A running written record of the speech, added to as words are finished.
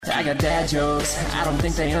I got dad jokes, I don't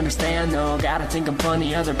think they understand though. Gotta think I'm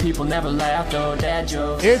funny, other people never laugh though. Dad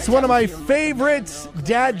jokes. It's one of my favorite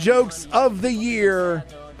dad jokes of the year.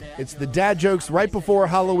 It's the dad jokes right before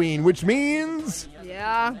Halloween, which means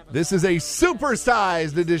this is a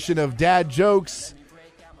supersized edition of dad jokes.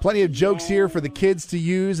 Plenty of jokes here for the kids to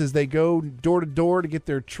use as they go door to door to get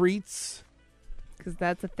their treats. Because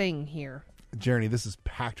that's a thing here. Jeremy, this is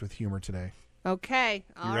packed with humor today. Okay.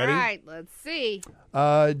 All ready? right. Let's see.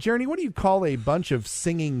 Jeremy, what do you call a bunch of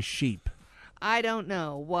singing sheep? I don't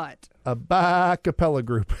know. What? A ba-cappella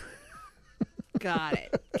group. Got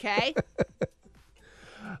it. Okay.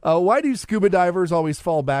 Why do scuba divers always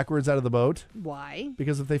fall backwards out of the boat? Why?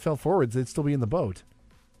 Because if they fell forwards, they'd still be in the boat.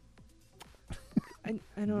 I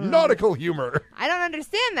don't know. Nautical humor. I don't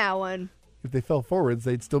understand that one. If they fell forwards,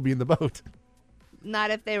 they'd still be in the boat.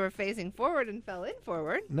 Not if they were facing forward and fell in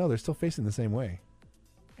forward. No, they're still facing the same way.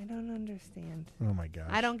 I don't understand. Oh my gosh.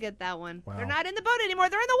 I don't get that one. Wow. They're not in the boat anymore.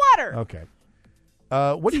 They're in the water. Okay.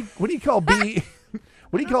 What do you call what do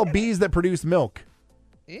you call bees that produce milk?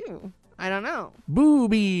 Ew. I don't know.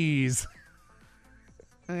 Boobies.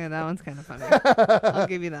 Okay, that one's kind of funny. I'll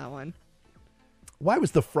give you that one. Why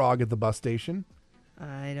was the frog at the bus station?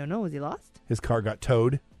 I don't know. Was he lost? His car got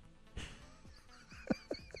towed.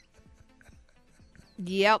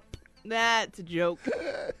 Yep. That's a joke.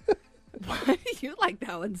 Why do you like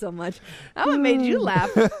that one so much? That one made you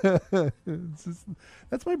laugh.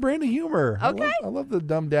 That's my brand of humor. Okay. I love the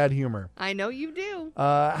dumb dad humor. I know you do.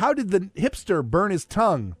 How did the hipster burn his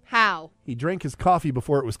tongue? How? He drank his coffee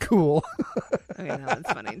before it was cool. Okay, that one's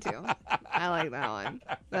funny too. I like that one.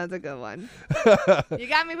 That's a good one. You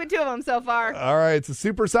got me with two of them so far. All right, it's a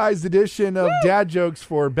supersized edition of dad jokes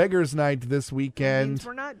for Beggars Night this weekend. Means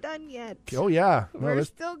we're not done yet. Oh yeah, We're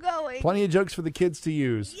still going. plenty of jokes for the kids to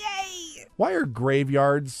use. Yay! Why are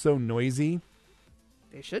graveyards so noisy?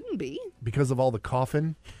 They shouldn't be. Because of all the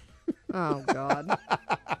coffin. Oh God.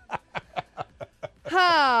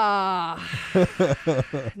 Ah.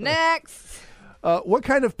 Next. What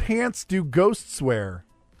kind of pants do ghosts wear?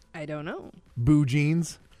 I don't know. Boo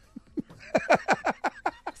jeans.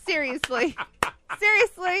 Seriously.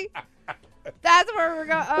 That's where we're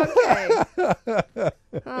going. Okay.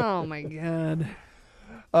 Oh my God.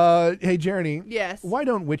 Hey, Jeremy. Yes. Why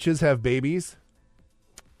don't witches have babies?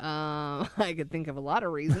 I could think of a lot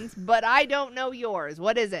of reasons, but I don't know yours.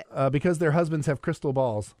 What is it? Because their husbands have crystal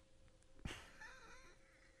balls.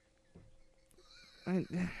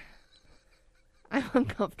 I'm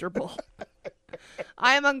uncomfortable.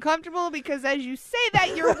 I am uncomfortable because as you say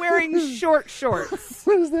that, you're wearing short shorts.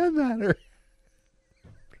 What does that matter?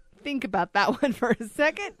 Think about that one for a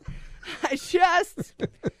second.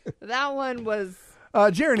 That one was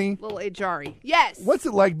Jeremy. a little HRy. Yes. What's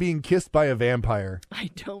it like being kissed by a vampire? I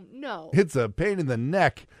don't know. It's a pain in the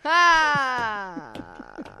neck. Ah.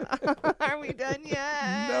 Are we done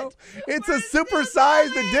yet? No, it's a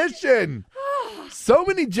supersized edition. So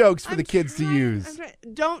many jokes for the kids to use.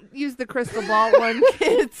 Don't use the crystal ball one,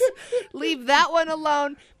 kids. Leave that one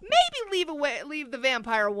alone. Maybe leave the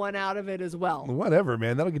vampire one out of it as well. Whatever,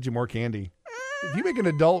 man. That'll get you more candy. If you make an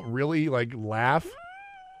adult really laugh.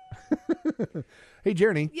 Hey,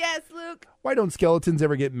 Jeremy. Yes, Luke. Why don't skeletons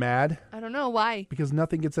ever get mad? I don't know why. Because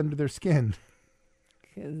nothing gets under their skin.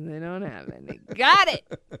 Because they don't have any. Got it.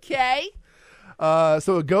 Okay.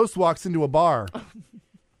 So a ghost walks into a bar.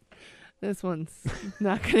 This one's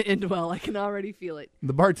not going to end well. I can already feel it.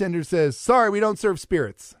 The bartender says, "Sorry, we don't serve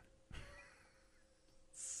spirits."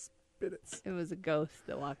 Spirits. It was a ghost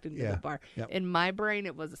that walked into Yeah. the bar. Yep. In my brain,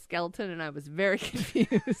 it was a skeleton, and I was very confused.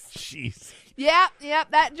 Jeez. Yep.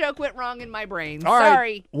 That joke went wrong in my brain. All right.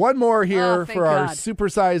 Sorry. One more here Oh, thank for our God.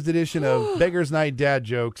 supersized edition of Beggars Night Dad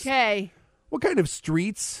Jokes. Okay. What kind of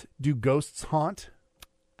streets do ghosts haunt?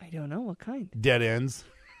 I don't know what kind. Dead ends.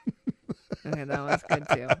 Okay, that one's good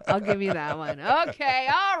too. I'll give you that one. Okay,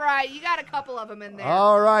 all right. You got a couple of them in there.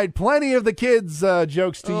 All right. Plenty of the kids'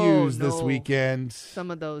 jokes to Oh, use this no. weekend. Some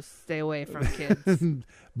of those stay away from kids.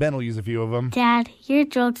 Ben will use a few of them. Dad, your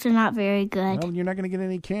jokes are not very good. Well, you're not going to get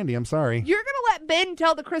any candy. I'm sorry. You're going to let Ben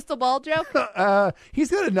tell the crystal ball joke? He's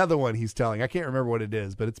got another one he's telling. I can't remember what it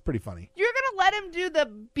is, but it's pretty funny. You're going to let him do the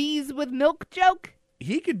bees with milk joke?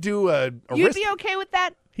 He could do You'd be okay with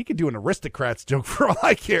that? He could do an aristocrats joke for all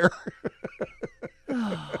I care.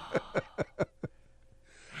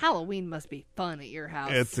 Halloween must be fun at your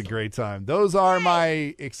house. It's a great time. Those are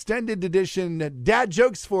my extended edition dad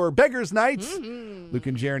jokes for Beggars Night. Luke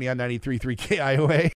and Jeremy on 93.3 KIOA.